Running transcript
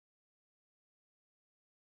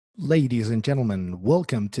Ladies and gentlemen,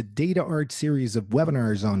 welcome to DataArt series of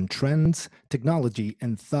webinars on trends, technology,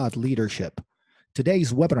 and thought leadership.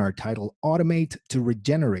 Today's webinar title, Automate to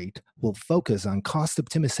Regenerate, will focus on cost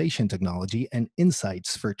optimization technology and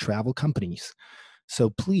insights for travel companies. So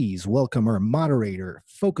please welcome our moderator,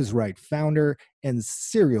 Phocuswright founder, and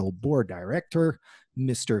serial board director,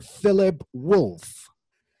 Mr. Philip Wolf.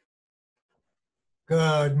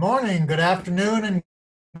 Good morning, good afternoon, and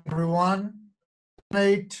everyone.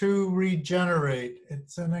 Automate to regenerate.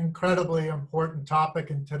 It's an incredibly important topic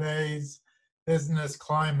in today's business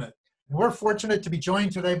climate. We're fortunate to be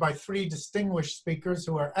joined today by three distinguished speakers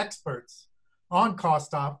who are experts on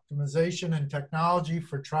cost optimization and technology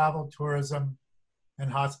for travel, tourism, and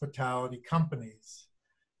hospitality companies.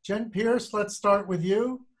 Jen Pierce, let's start with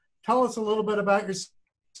you. Tell us a little bit about yourself.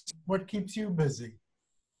 What keeps you busy?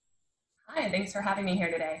 Hi, thanks for having me here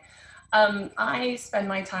today. I spend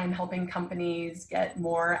my time helping companies get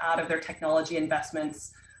more out of their technology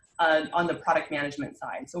investments on the product management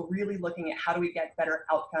side. So really looking at how do we get better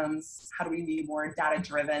outcomes, how do we be more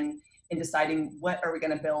data-driven in deciding what are we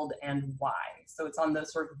going to build and why. So it's on the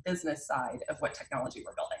sort of business side of what technology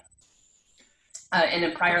we're building. And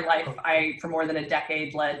in prior life, I, for more than a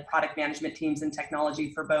decade, led product management teams in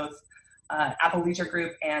technology for both Apple Leisure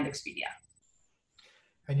Group and Expedia.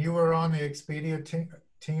 And you were on the Expedia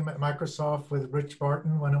team at Microsoft with Rich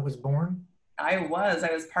Barton when it was born? I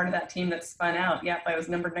was part of that team that spun out. Yep, I was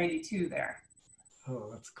number 92 there. Oh,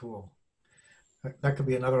 that's cool. That could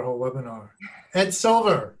be another whole webinar. Ed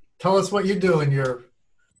Silver, tell us what you do in your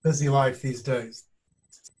busy life these days.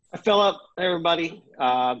 Hi, Philip. Hey, everybody.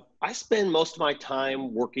 I spend most of my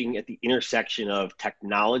time working at the intersection of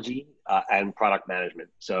technology and product management.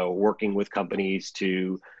 So working with companies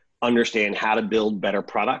to understand how to build better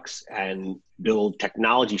products and build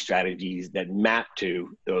technology strategies that map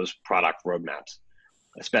to those product roadmaps.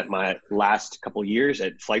 I spent my last couple of years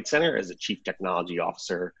at Flight Centre as a chief technology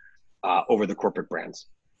officer over the corporate brands.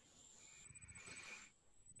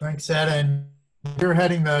 Thanks, Ed. And you're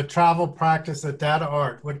heading the travel practice at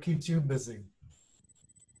DataArt. What keeps you busy?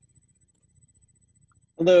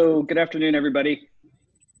 Hello, good afternoon, everybody.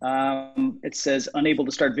 It says unable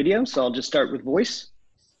to start video, so I'll just start with voice.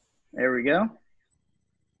 There we go.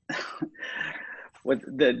 With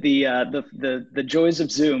the joys of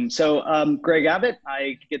Zoom. So Gregg Abbott,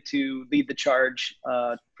 I get to lead the charge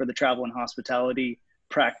for the travel and hospitality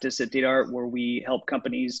practice at DataArt, where we help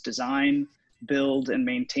companies design, build, and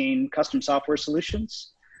maintain custom software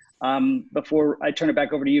solutions. Before I turn it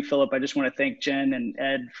back over to you, Philip, I just want to thank Jen and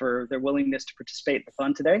Ed for their willingness to participate in the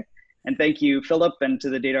fun today. And thank you, Philip, and to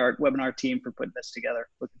the DataArt webinar team for putting this together.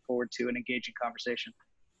 Looking forward to an engaging conversation.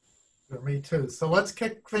 Me too. So let's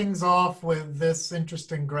kick things off with this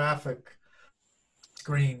interesting graphic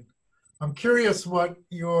screen. I'm curious what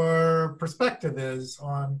your perspective is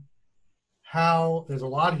on how, there's a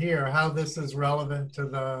lot here, how this is relevant to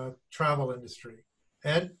the travel industry.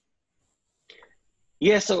 Ed?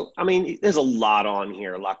 Yeah, so, I mean, there's a lot on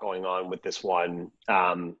here, a lot going on with this one.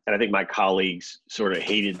 And I think my colleagues sort of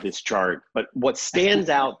hated this chart. But what stands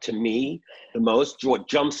out to me the most, what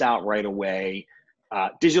jumps out right away,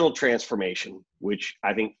 digital transformation, which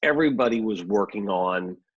I think everybody was working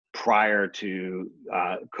on prior to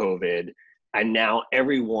COVID, and now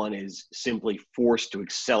everyone is simply forced to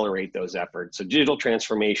accelerate those efforts. So digital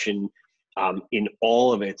transformation in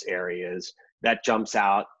all of its areas, that jumps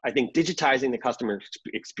out. I think digitizing the customer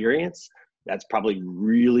experience, that's probably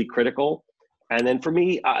really critical. And then for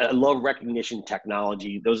me, I love recognition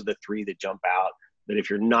technology. Those are the three that jump out, that if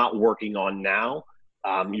you're not working on now,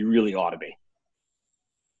 you really ought to be.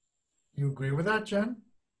 You agree with that, Jen?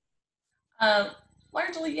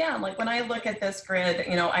 Largely, yeah. Like when I look at this grid,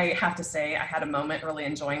 you know, I have to say I had a moment really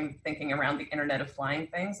enjoying thinking around the Internet of Flying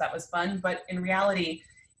things. That was fun. But in reality,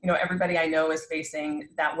 you know, everybody I know is facing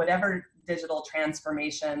that whatever digital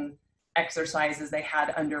transformation exercises they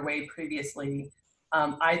had underway previously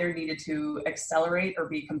either needed to accelerate or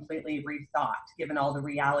be completely rethought, given all the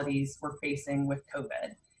realities we're facing with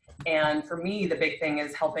COVID. And for me, the big thing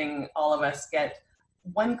is helping all of us get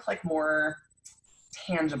one click more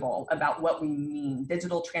tangible about what we mean.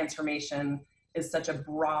 Digital transformation is such a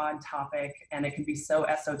broad topic and it can be so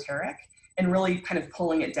esoteric, and really kind of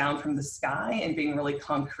pulling it down from the sky and being really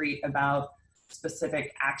concrete about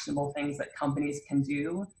specific actionable things that companies can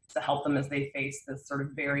do to help them as they face this sort of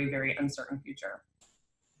very, very uncertain future.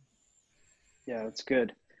 Yeah, that's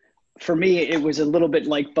good. For me, it was a little bit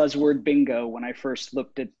like buzzword bingo when I first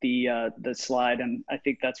looked at the slide, and I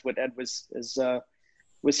think that's what Ed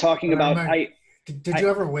was talking about. Did you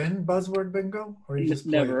ever win buzzword bingo, or you just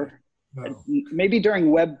never? No. Maybe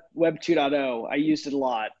during Web 2.0, I used it a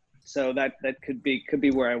lot. So that could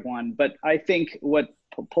be where I won. But I think what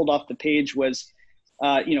pulled off the page was,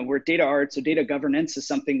 we're DataArt, so data governance is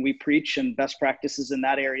something we preach and best practices in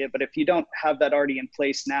that area. But if you don't have that already in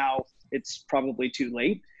place now, it's probably too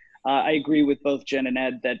late. I agree with both Jen and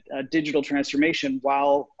Ed that digital transformation,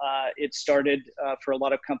 while it started for a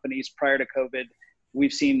lot of companies prior to COVID,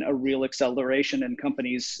 we've seen a real acceleration, and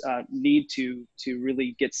companies need to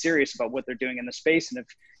really get serious about what they're doing in the space. And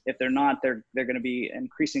if they're not, they're going to be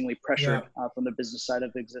increasingly pressured from the business side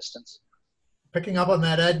of existence. Picking up on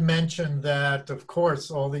that, Ed mentioned that, of course,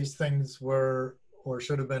 all these things were or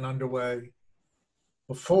should have been underway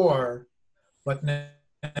before, but now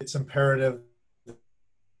it's imperative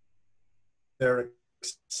they're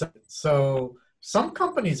accepted. So some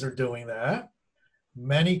companies are doing that.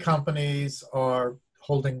 Many companies are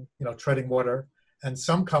holding, treading water, and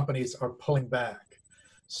some companies are pulling back.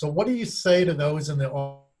 So what do you say to those in the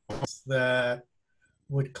audience that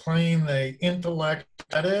would claim they intellect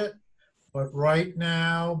at it, but right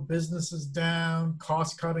now business is down,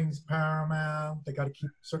 cost cutting is paramount, they got to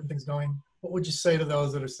keep certain things going? What would you say to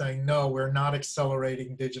those that are saying, no, we're not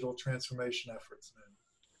accelerating digital transformation efforts now?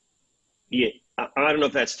 Yeah, I don't know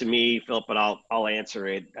if that's to me, Philip, but I'll answer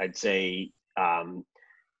it. I'd say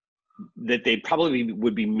that they probably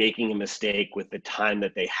would be making a mistake with the time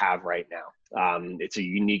that they have right now. It's a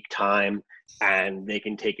unique time, and they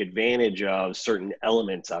can take advantage of certain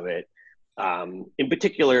elements of it. In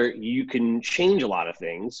particular, you can change a lot of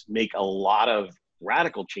things, make a lot of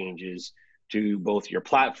radical changes to both your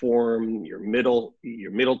platform, your middle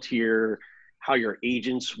tier, how your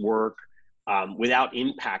agents work, without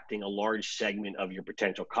impacting a large segment of your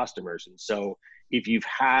potential customers. And so if you've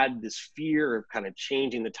had this fear of kind of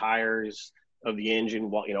changing the tires of the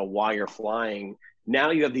engine while you're flying, now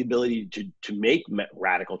you have the ability to make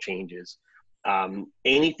radical changes.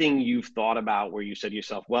 Anything you've thought about where you said to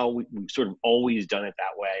yourself, well, we've sort of always done it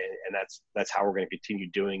that way, and that's how we're going to continue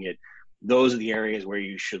doing it. Those are the areas where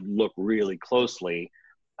you should look really closely.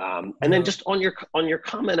 And then just on your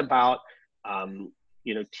comment about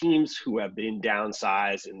teams who have been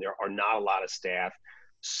downsized and there are not a lot of staff,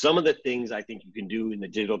 some of the things I think you can do in the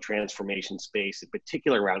digital transformation space, in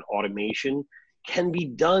particular around automation, can be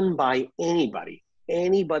done by anybody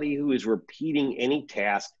who is repeating any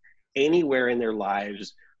task anywhere in their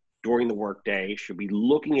lives during the workday should be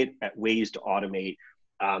looking at ways to automate.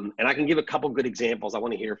 And I can give a couple good examples. I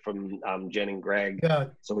want to hear from Jen and Greg. Yeah,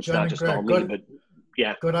 so it's Jen not and just Greg, all me, but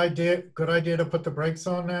yeah. Good idea to put the brakes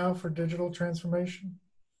on now for digital transformation?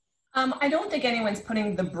 I don't think anyone's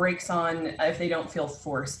putting the brakes on if they don't feel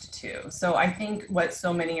forced to. So I think what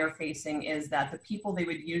so many are facing is that the people they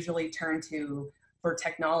would usually turn to for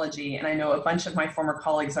technology, and I know a bunch of my former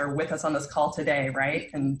colleagues are with us on this call today, right?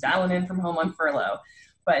 And dialing in from home on furlough.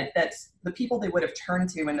 But that's the people they would have turned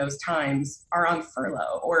to in those times are on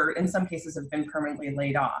furlough, or in some cases have been permanently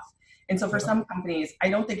laid off. And so for some companies, I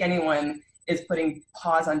don't think anyone is putting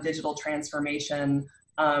pause on digital transformation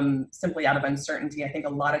simply out of uncertainty. I think a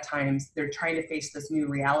lot of times they're trying to face this new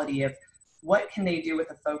reality of what can they do with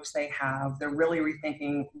the folks they have. They're really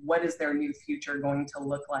rethinking what is their new future going to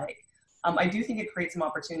look like. I do think it creates some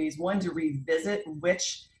opportunities, one, to revisit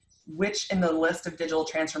which in the list of digital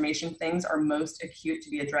transformation things are most acute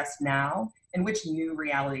to be addressed now, and which new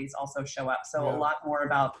realities also show up. So a lot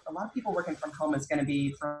of people working from home is going to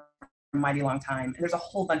be for a mighty long time. And there's a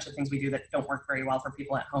whole bunch of things we do that don't work very well for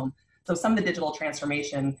people at home. So some of the digital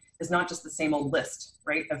transformation is not just the same old list,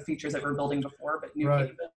 right, of features that we're building before, but new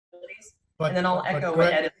capabilities. And then I'll echo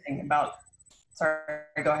what Ed is saying about, sorry,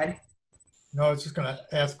 go ahead. No, I was just going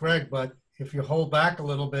to ask Greg, but if you hold back a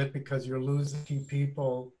little bit because you're losing key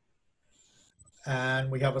people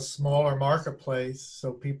and we have a smaller marketplace,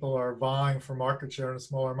 so people are vying for market share in a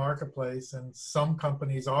smaller marketplace, and some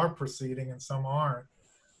companies are proceeding and some aren't,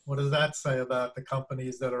 what does that say about the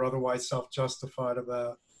companies that are otherwise self-justified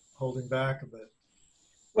about holding back a bit?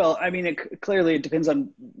 Well, I mean, clearly it depends on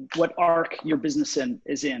what arc your business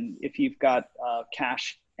is in. If you've got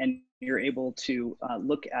cash and you're able to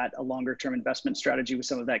look at a longer term investment strategy with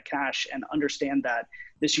some of that cash and understand that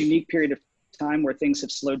this unique period of time where things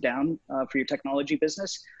have slowed down for your technology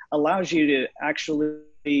business allows you to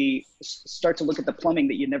actually start to look at the plumbing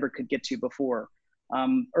that you never could get to before.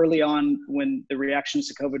 Early on, when the reactions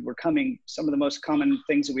to COVID were coming, some of the most common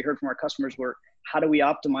things that we heard from our customers were, how do we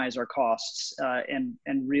optimize our costs? And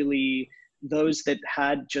really those that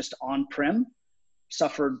had just on-prem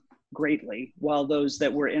suffered greatly, while those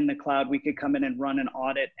that were in the cloud, we could come in and run an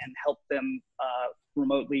audit and help them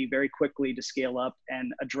remotely very quickly to scale up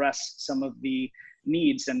and address some of the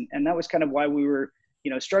needs. And that was kind of why we were,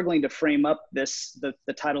 struggling to frame up the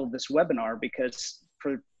title of this webinar, because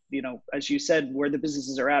for you know, as you said, where the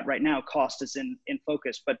businesses are at right now, cost is in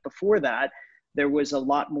focus. But before that, there was a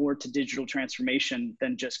lot more to digital transformation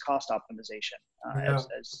than just cost optimization,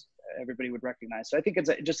 as everybody would recognize. So I think it's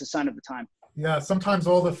just a sign of the time. Yeah, sometimes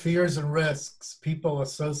all the fears and risks people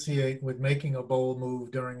associate with making a bold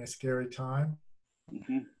move during a scary time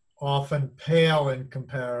often pale in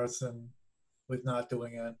comparison with not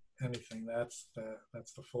doing anything. That's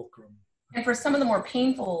the fulcrum. And for some of the more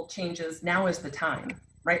painful changes, now is the time,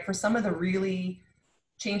 right? For some of the really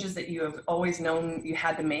changes that you have always known you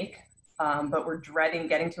had to make, but were dreading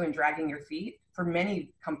getting to and dragging your feet, for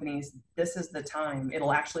many companies, this is the time.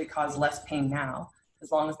 It'll actually cause less pain now, as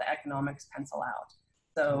long as the economics pencil out.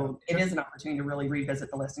 So it is an opportunity to really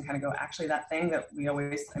revisit the list and kind of go, actually, that thing that we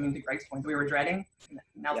always, I mean, to Greg's point, we were dreading,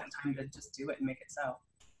 now's the time to just do it and make it so.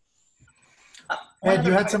 Ed,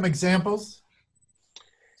 you had some examples?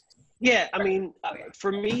 Yeah, I mean,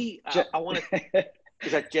 for me, I want to,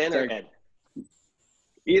 is that Jen or Ed?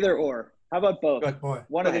 Either or. How about both? Good boy.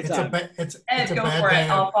 One at a time. Ed, go for it.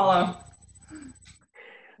 I'll follow.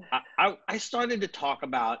 I started to talk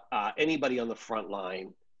about anybody on the front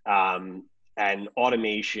line and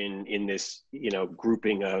automation in this, you know,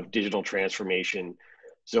 grouping of digital transformation.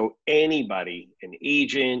 So anybody, an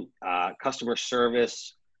agent, customer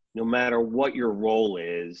service, no matter what your role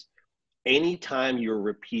is, anytime you're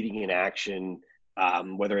repeating an action,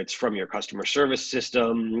 whether it's from your customer service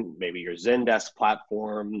system, maybe your Zendesk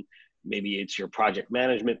platform, maybe it's your project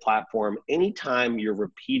management platform, anytime you're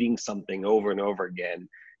repeating something over and over again,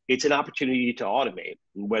 it's an opportunity to automate.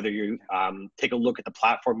 Whether you take a look at the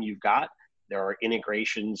platform you've got, there are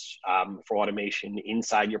integrations for automation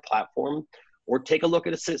inside your platform, or take a look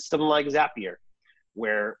at a system like Zapier,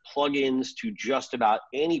 where plugins to just about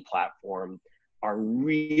any platform are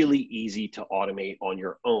really easy to automate on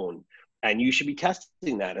your own. And you should be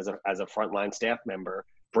testing that as a frontline staff member.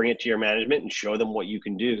 Bring it to your management and show them what you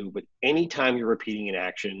can do. But anytime you're repeating an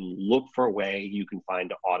action, look for a way you can find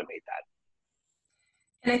to automate that.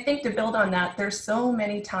 And I think to build on that, there's so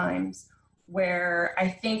many times where I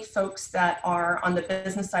think folks that are on the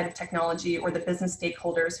business side of technology, or the business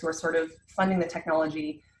stakeholders who are sort of funding the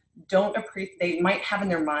technology, don't appreciate, they might have in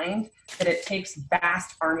their mind that it takes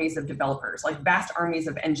vast armies of developers, like vast armies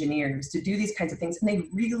of engineers to do these kinds of things, and they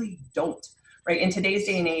really don't, right? In today's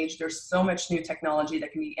day and age, there's so much new technology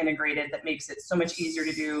that can be integrated that makes it so much easier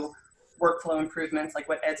to do workflow improvements like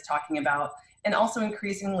what Ed's talking about. And also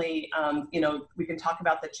increasingly, you know, we can talk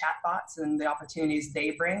about the chatbots and the opportunities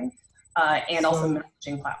they bring, and also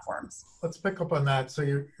messaging platforms. Let's pick up on that. So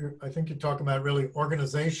I think you're talking about really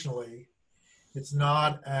organizationally, it's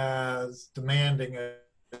not as demanding as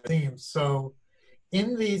it seems. So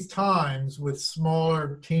in these times with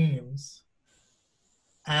smaller teams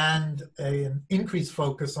and an increased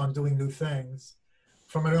focus on doing new things,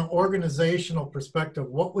 from an organizational perspective,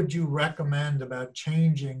 what would you recommend about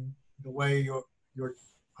changing the way your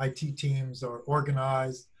IT teams are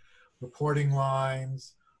organized, reporting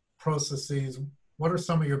lines, processes? What are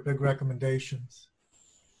some of your big recommendations?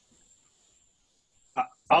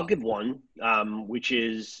 I'll give one, which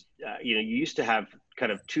is, you know, you used to have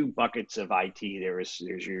kind of two buckets of IT. There's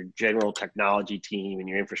your general technology team and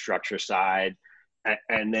your infrastructure side,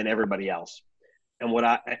 and then everybody else.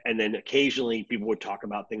 And then occasionally people would talk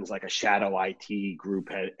about things like a shadow IT group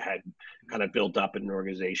had kind of built up in an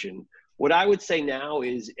organization. What I would say now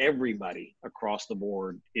is everybody across the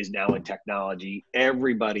board is now in technology.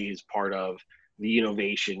 Everybody is part of the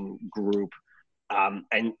innovation group.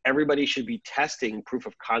 And everybody should be testing proof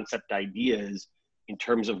of concept ideas in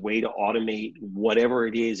terms of way to automate whatever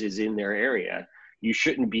it is in their area. You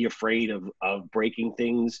shouldn't be afraid of breaking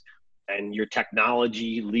things, and your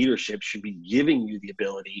technology leadership should be giving you the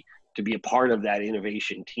ability to be a part of that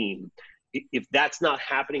innovation team. If that's not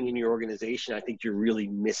happening in your organization, I think you're really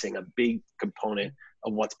missing a big component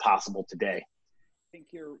of what's possible today. I think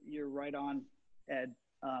you're right on, Ed.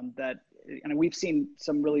 And we've seen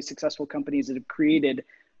some really successful companies that have created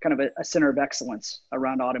kind of a center of excellence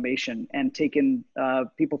around automation and taken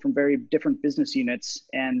people from very different business units.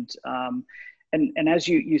 And as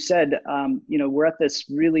you said, you know, we're at this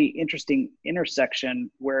really interesting intersection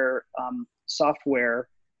where software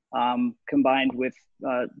combined with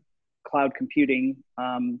cloud computing,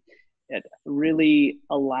 it really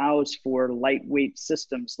allows for lightweight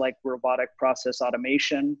systems like robotic process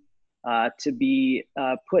automation to be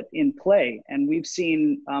put in play. And we've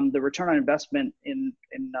seen the return on investment in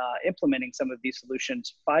implementing some of these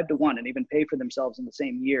solutions 5 to 1, and even pay for themselves in the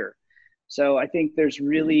same year. So I think there's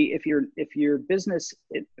really, if your business,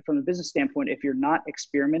 from a business standpoint, if you're not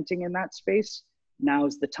experimenting in that space,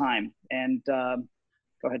 now's the time. And go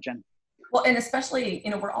ahead, Jen. Well, and especially,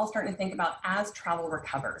 we're all starting to think about as travel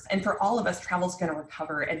recovers, and for all of us, travel's going to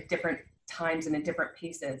recover at different times and at different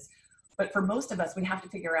paces. But for most of us, we have to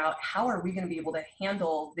figure out how are we going to be able to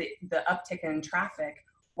handle the uptick in traffic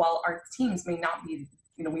while our teams may not be,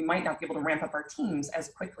 we might not be able to ramp up our teams as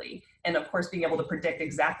quickly. And of course, being able to predict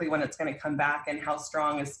exactly when it's going to come back and how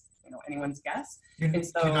strong is, anyone's guess. And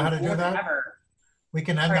so, do you know how to do that? We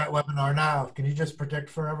can end that webinar now. Can you just predict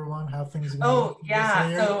for everyone how things are going? Oh,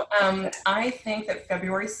 yeah. So I think that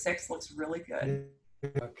February 6th looks really good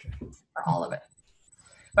for all of it.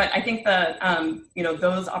 But I think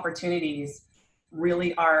those opportunities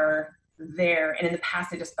really are there. And in the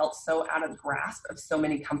past, they just felt so out of grasp of so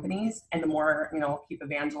many companies. And the more, I'll keep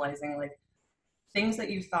evangelizing, like things that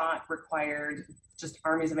you thought required just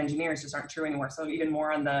armies of engineers just aren't true anymore. So even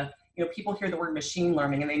more on the, people hear the word machine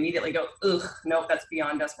learning and they immediately go, ugh, nope, that's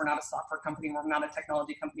beyond us. We're not a software company. We're not a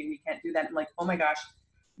technology company. We can't do that. And like, oh my gosh,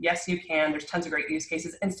 yes, you can. There's tons of great use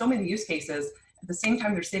cases. And so many use cases, at the same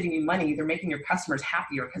time they're saving you money, they're making your customers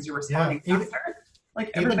happier because you're responding faster. Like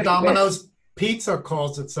even Domino's Pizza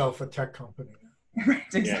calls itself a tech company. Right,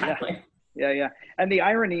 exactly. Yeah. And the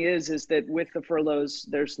irony is that with the furloughs,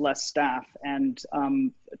 there's less staff, and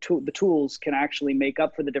the tools can actually make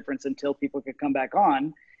up for the difference until people can come back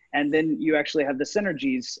on. And then you actually have the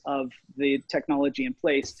synergies of the technology in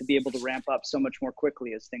place to be able to ramp up so much more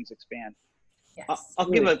quickly as things expand. Yes. I'll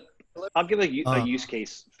give a use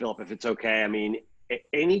case, Philip, if it's okay. I mean,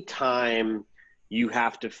 anytime you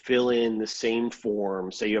have to fill in the same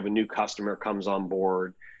form, say you have a new customer comes on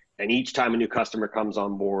board, and each time a new customer comes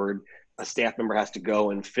on board, a staff member has to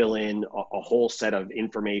go and fill in a whole set of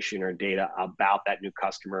information or data about that new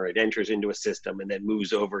customer. It enters into a system and then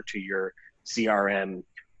moves over to your CRM.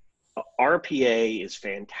 RPA is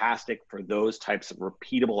fantastic for those types of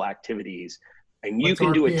repeatable activities. And you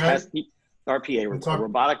can do a test.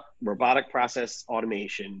 RPA, robotic process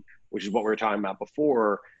automation, which is what we were talking about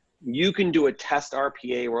before. You can do a test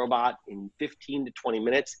RPA robot in 15 to 20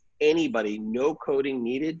 minutes. Anybody, no coding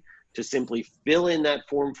needed, to simply fill in that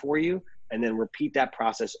form for you and then repeat that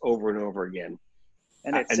process over and over again.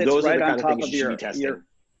 And it sits right on top of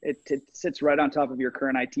it sits right on top of your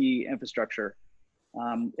current IT infrastructure.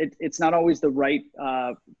 It's not always the right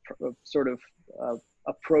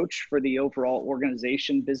approach for the overall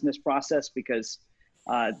organization business process, because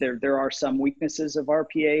there are some weaknesses of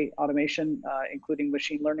RPA automation, including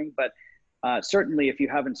machine learning. But certainly, if you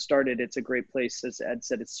haven't started, it's a great place. As Ed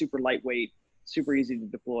said, it's super lightweight, super easy to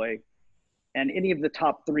deploy. And any of the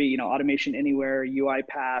top three, Automation Anywhere,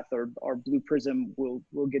 UiPath, or Blue Prism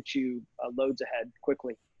will get you loads ahead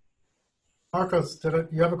quickly. Marcos,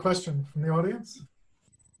 you have a question from the audience?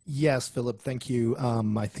 Yes, Philip, thank you.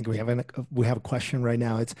 I think we have a question right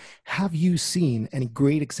now. It's, have you seen any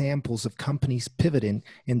great examples of companies pivoting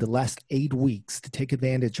in the last 8 weeks to take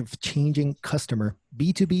advantage of changing customer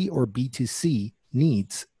B2B or B2C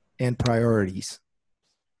needs and priorities?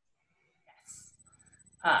 Yes.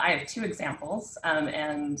 I have 2 examples,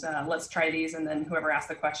 and let's try these, and then whoever asked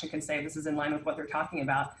the question can say this is in line with what they're talking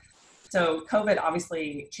about. So COVID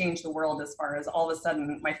obviously changed the world as far as all of a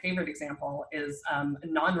sudden, my favorite example is a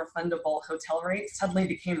non-refundable hotel rate suddenly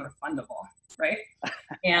became refundable, right?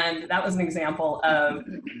 And that was an example of,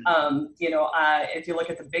 if you look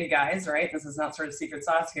at the big guys, right? This is not sort of secret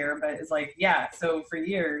sauce here, but it's like, yeah, so for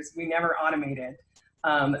years, we never automated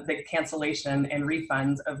the cancellation and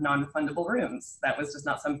refunds of non-refundable rooms. That was just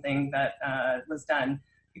not something that was done.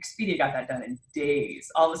 Expedia got that done in days.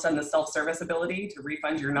 All of a sudden, the self-service ability to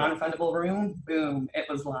refund your non-refundable room, boom, it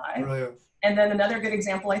was live. Brilliant. And then another good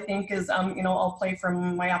example, I think, is, I'll play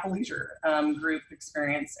from my Apple Leisure group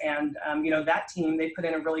experience. And, that team, they put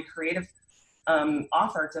in a really creative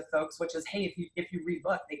offer to folks, which is, hey, if you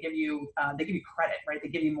rebook, they give you credit, right? They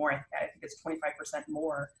give you more. I think it's 25%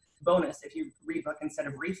 more bonus if you rebook instead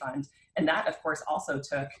of refund. And that, of course, also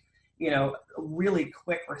took a really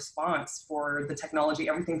quick response for the technology,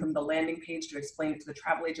 everything from the landing page to explain it to the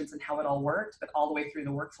travel agents and how it all worked, but all the way through the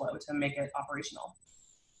workflow to make it operational.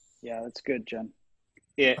 Yeah, that's good, Jen.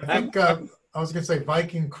 Yeah, I think I was going to say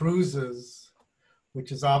Viking Cruises,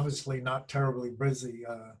 which is obviously not terribly busy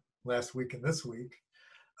last week and this week,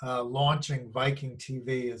 launching Viking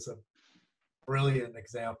TV is a brilliant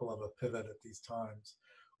example of a pivot at these times,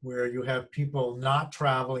 where you have people not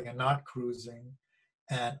traveling and not cruising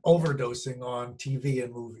and overdosing on TV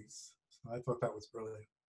and movies. So I thought that was brilliant.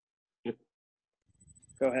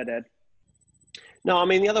 Go ahead, Ed. No, I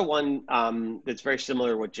mean, the other one that's very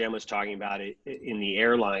similar to what Jen was talking about in the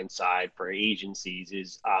airline side for agencies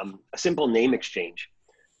is a simple name exchange.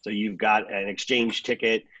 So you've got an exchange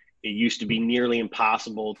ticket. It used to be nearly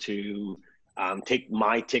impossible to take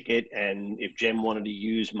my ticket, and if Jen wanted to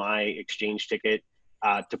use my exchange ticket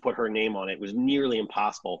to put her name on it, was nearly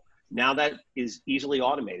impossible. Now that is easily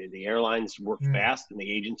automated. The airlines work fast and the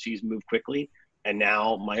agencies move quickly. And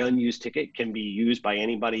now my unused ticket can be used by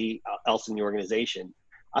anybody else in the organization.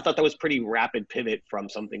 I thought that was pretty rapid pivot from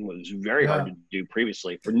something that was very hard to do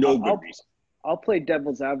previously for no good reason. I'll play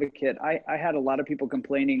devil's advocate. I had a lot of people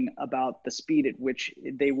complaining about the speed at which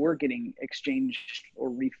they were getting exchanged or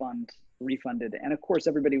refunded. And of course,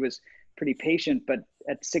 everybody was pretty patient, but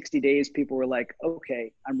at 60 days, people were like,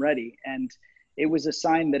 okay, I'm ready. And it was a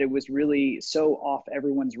sign that it was really so off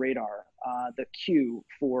everyone's radar. The queue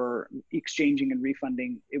for exchanging and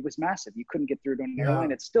refunding, it was massive. You couldn't get through to an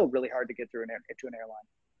airline. It's still really hard to get through to an airline.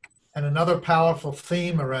 And another powerful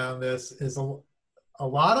theme around this is a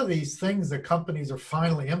lot of these things that companies are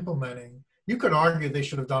finally implementing, you could argue they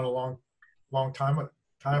should have done a long time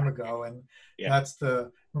ago. And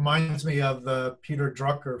reminds me of the Peter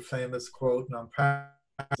Drucker famous quote, and I'm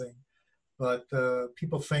paraphrasing, but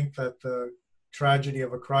people think that the tragedy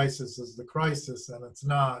of a crisis is the crisis, and it's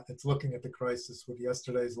not. It's looking at the crisis with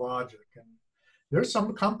yesterday's logic. And there's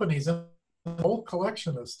some companies in a whole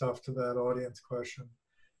collection of stuff to that audience question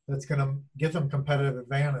that's going to give them competitive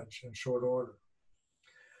advantage in short order.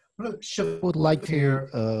 I would like to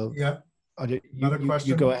another question.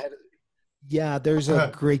 You go ahead. Yeah, there's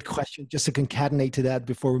a great question just to concatenate to that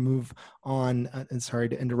before we move on. And sorry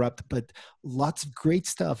to interrupt, but lots of great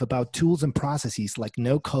stuff about tools and processes like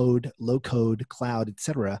no code, low code, cloud,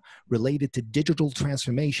 etc., related to digital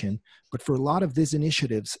transformation. But for a lot of these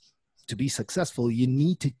initiatives to be successful, you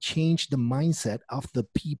need to change the mindset of the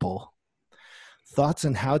people. Thoughts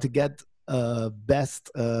on how to get best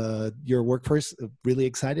your workforce really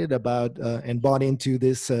excited about and bought into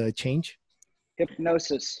this change?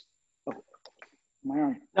 Hypnosis.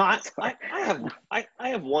 No, I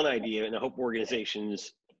have one idea, and I hope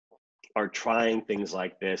organizations are trying things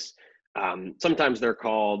like this. Sometimes they're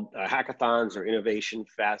called hackathons or innovation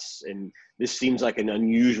fests, and this seems like an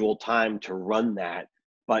unusual time to run that.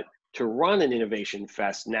 But to run an innovation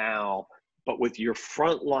fest now, but with your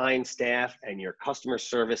frontline staff and your customer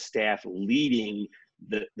service staff leading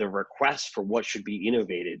the requests for what should be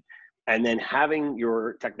innovated, and then having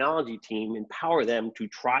your technology team empower them to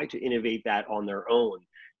try to innovate that on their own,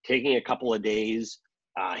 taking a couple of days,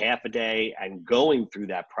 half a day, and going through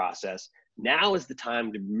that process. Now is the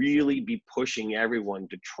time to really be pushing everyone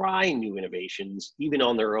to try new innovations, even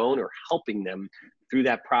on their own, or helping them through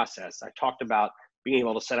that process. I talked about being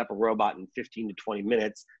able to set up a robot in 15 to 20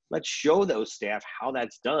 minutes. Let's show those staff how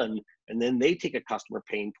that's done, and then they take a customer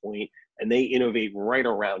pain point and they innovate right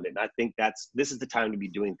around it. And I think this is the time to be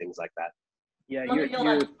doing things like that. Yeah,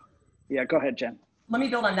 go ahead, Jen. Let me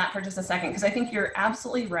build on that for just a second, because I think you're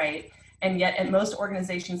absolutely right. And yet at most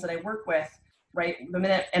organizations that I work with, right, the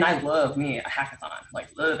minute, and I love me a hackathon, like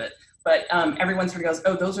love it, but everyone sort of goes,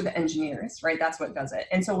 oh, those are the engineers, right? That's what does it.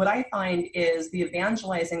 And so what I find is the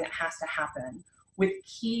evangelizing that has to happen with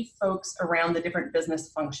key folks around the different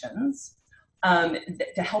business functions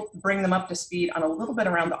to help bring them up to speed on a little bit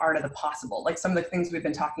around the art of the possible, like some of the things we've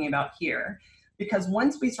been talking about here. Because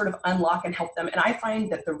once we sort of unlock and help them, and I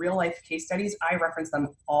find that the real life case studies, I reference them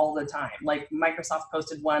all the time. Like Microsoft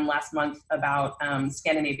posted one last month about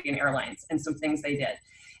Scandinavian Airlines and some things they did.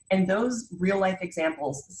 And those real life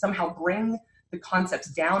examples somehow bring the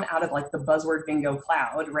concepts down out of like the buzzword bingo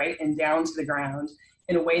cloud, right? And down to the ground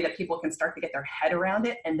in a way that people can start to get their head around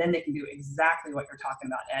it. And then they can do exactly what you're talking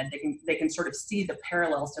about, Ed. They can sort of see the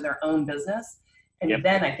parallels to their own business. And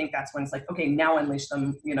then I think that's when it's like, okay, now unleash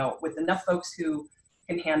them, with enough folks who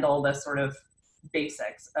can handle the sort of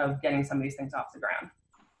basics of getting some of these things off the ground.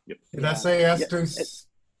 Did SAS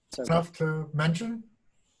do enough to mention?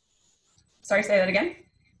 Sorry, say that again?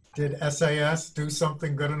 Did SAS do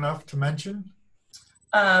something good enough to mention?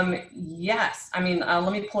 Yes. I mean,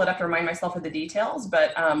 let me pull it up to remind myself of the details,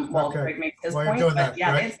 but Greg makes his point. But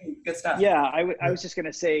yeah, it's good stuff. Yeah, I was just going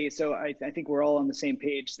to say, so I think we're all on the same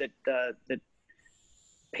page that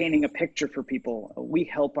painting a picture for people. We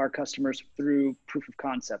help our customers through proof of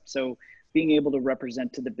concept. So being able to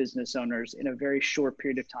represent to the business owners in a very short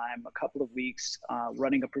period of time, a couple of weeks,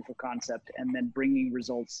 running a proof of concept and then bringing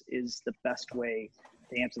results is the best way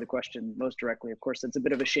to answer the question most directly. Of course, that's a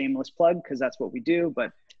bit of a shameless plug because that's what we do,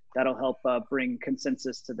 but that'll help bring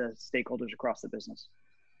consensus to the stakeholders across the business.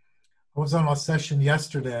 I was on a session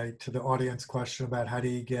yesterday to the audience question about how do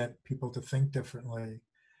you get people to think differently.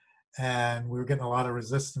 And we were getting a lot of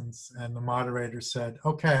resistance. And the moderator said,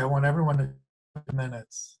 okay, I want everyone to 2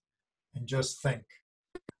 minutes and just think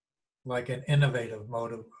like an innovative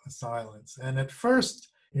mode of silence. And at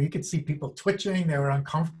first, you could see people twitching. They were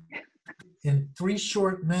uncomfortable. in 3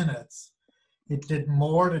 short minutes, it did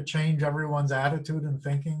more to change everyone's attitude and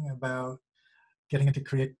thinking about getting into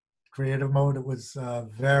creative mode. It was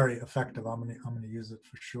very effective. I'm gonna use it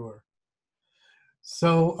for sure.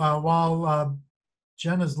 So while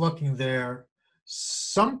Jen is looking there,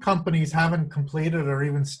 some companies haven't completed or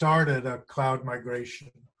even started a cloud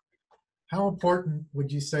migration. How important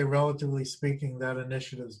would you say, relatively speaking, that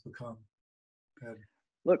initiatives become?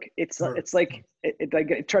 Look, it's like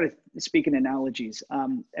I try to speak in analogies.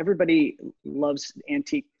 Everybody loves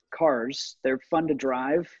antique cars. They're fun to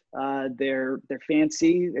drive. They're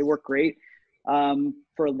fancy. They work great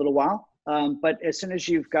for a little while. But as soon as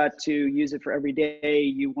you've got to use it for every day,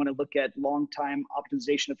 you want to look at long-time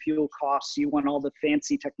optimization of fuel costs. You want all the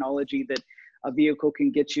fancy technology that a vehicle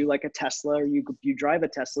can get you, like a Tesla, or you drive a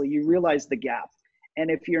Tesla. You realize the gap.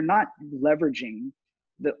 And if you're not leveraging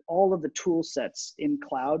all of the tool sets in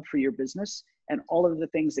cloud for your business and all of the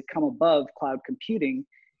things that come above cloud computing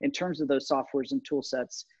in terms of those softwares and tool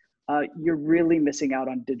sets, you're really missing out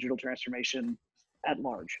on digital transformation at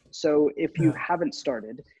large. So if you haven't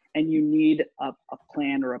started and you need a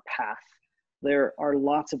plan or a path, there are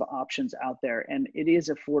lots of options out there, and it is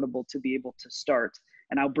affordable to be able to start.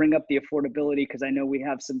 And I'll bring up the affordability because I know we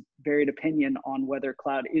have some varied opinion on whether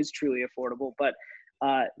cloud is truly affordable, but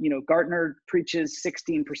Gartner preaches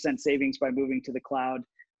 16% savings by moving to the cloud.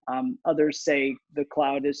 Others say the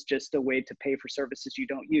cloud is just a way to pay for services you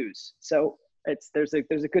don't use. So there's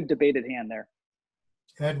a good debate at hand there.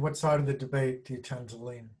 Ed, what side of the debate do you tend to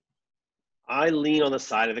lean? I lean on the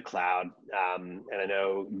side of the cloud. And I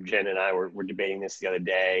know Jen and I were debating this the other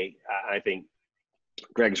day. I think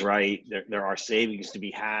Gregg's right. There are savings to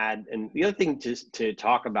be had. And the other thing to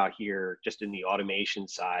talk about here, just in the automation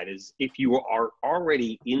side, is if you are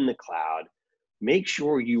already in the cloud, make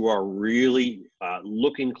sure you are really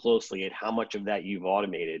looking closely at how much of that you've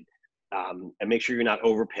automated, and make sure you're not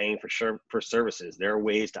overpaying for services. There are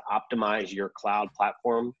ways to optimize your cloud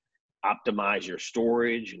platform, optimize your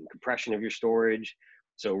storage and compression of your storage.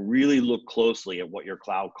 So really look closely at what your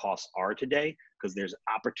cloud costs are today, because there's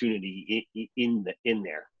opportunity in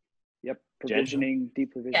there. Yep, provisioning,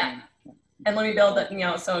 deprovisioning. Yeah. And let me build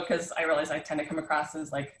that, so because I realize I tend to come across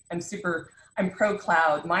as like, I'm pro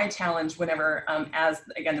cloud. My challenge whenever, as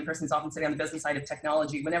again, the person who's often sitting on the business side of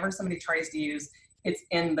technology, whenever somebody tries to use it's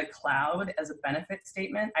in the cloud as a benefit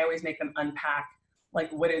statement, I always make them unpack,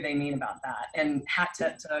 like, what do they mean about that? And hat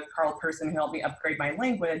tip to Carl Person, who helped me upgrade my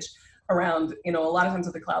language around, a lot of times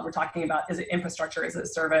with the cloud, we're talking about, is it infrastructure? Is it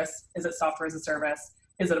service? Is it software as a service?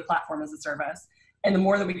 Is it a platform as a service? And the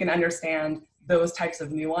more that we can understand those types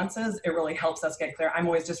of nuances, it really helps us get clear. I'm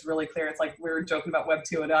always just really clear. It's like we were joking about Web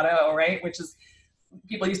 2.0, right? Which is,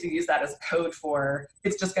 people used to use that as code for,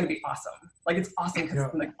 it's just going to be awesome. Like, it's awesome because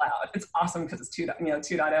it's in the cloud. It's awesome because it's 2.0.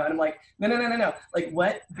 And I'm like, no. Like,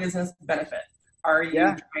 what business benefit are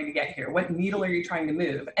you trying to get here? What needle are you trying to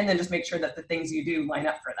move? And then just make sure that the things you do line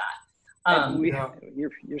up for that.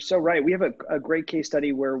 You're so right. We have a great case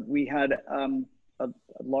study where we had a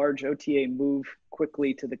large OTA move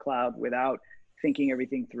quickly to the cloud without thinking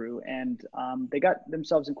everything through. And they got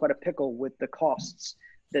themselves in quite a pickle with the costs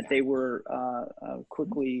that they were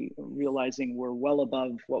quickly realizing were well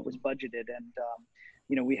above what was budgeted.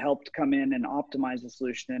 And, we helped come in and optimize the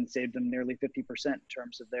solution and saved them nearly 50% in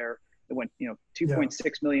terms of it went,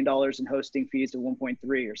 $2.6 million in hosting fees to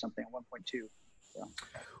 1.3 or something, 1.2. So.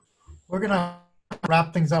 We're going to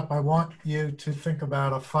wrap things up. I want you to think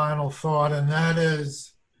about a final thought, and that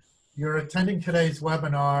is, you're attending today's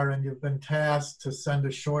webinar and you've been tasked to send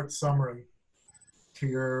a short summary to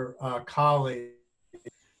your colleague.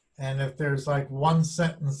 And if there's like one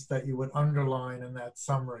sentence that you would underline in that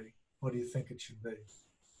summary, what do you think it should be?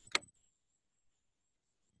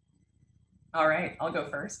 All right, I'll go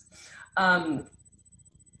first.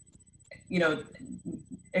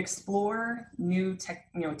 Explore new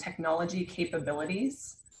technology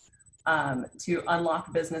capabilities to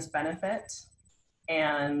unlock business benefit,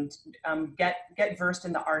 and get versed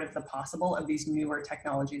in the art of the possible of these newer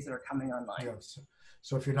technologies that are coming online. Yes.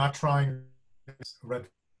 So if you're not trying,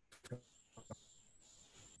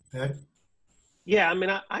 Ed? Yeah, I mean,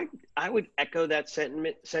 I would echo that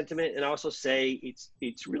sentiment, and also say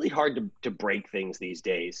it's really hard to break things these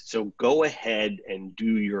days. So go ahead and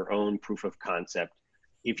do your own proof of concept.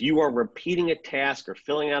 If you are repeating a task or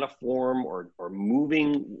filling out a form or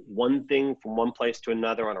moving one thing from one place to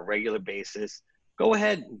another on a regular basis, go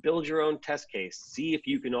ahead and build your own test case. See if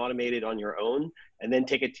you can automate it on your own, and then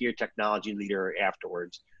take it to your technology leader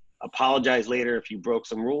afterwards. Apologize later if you broke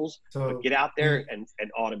some rules, but get out there and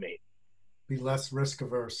automate. Be less risk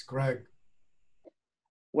averse. Gregg?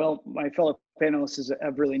 Well, my fellow panelists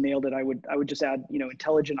have really nailed it. I would just add,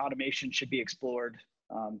 intelligent automation should be explored,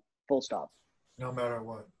 full stop. No matter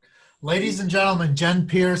what. Ladies and gentlemen, Jen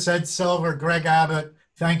Pierce, Ed Silver, Gregg Abbott,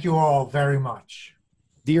 thank you all very much.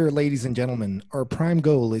 Dear ladies and gentlemen, our prime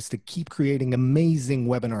goal is to keep creating amazing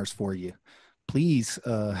webinars for you. Please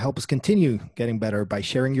help us continue getting better by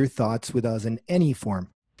sharing your thoughts with us in any form.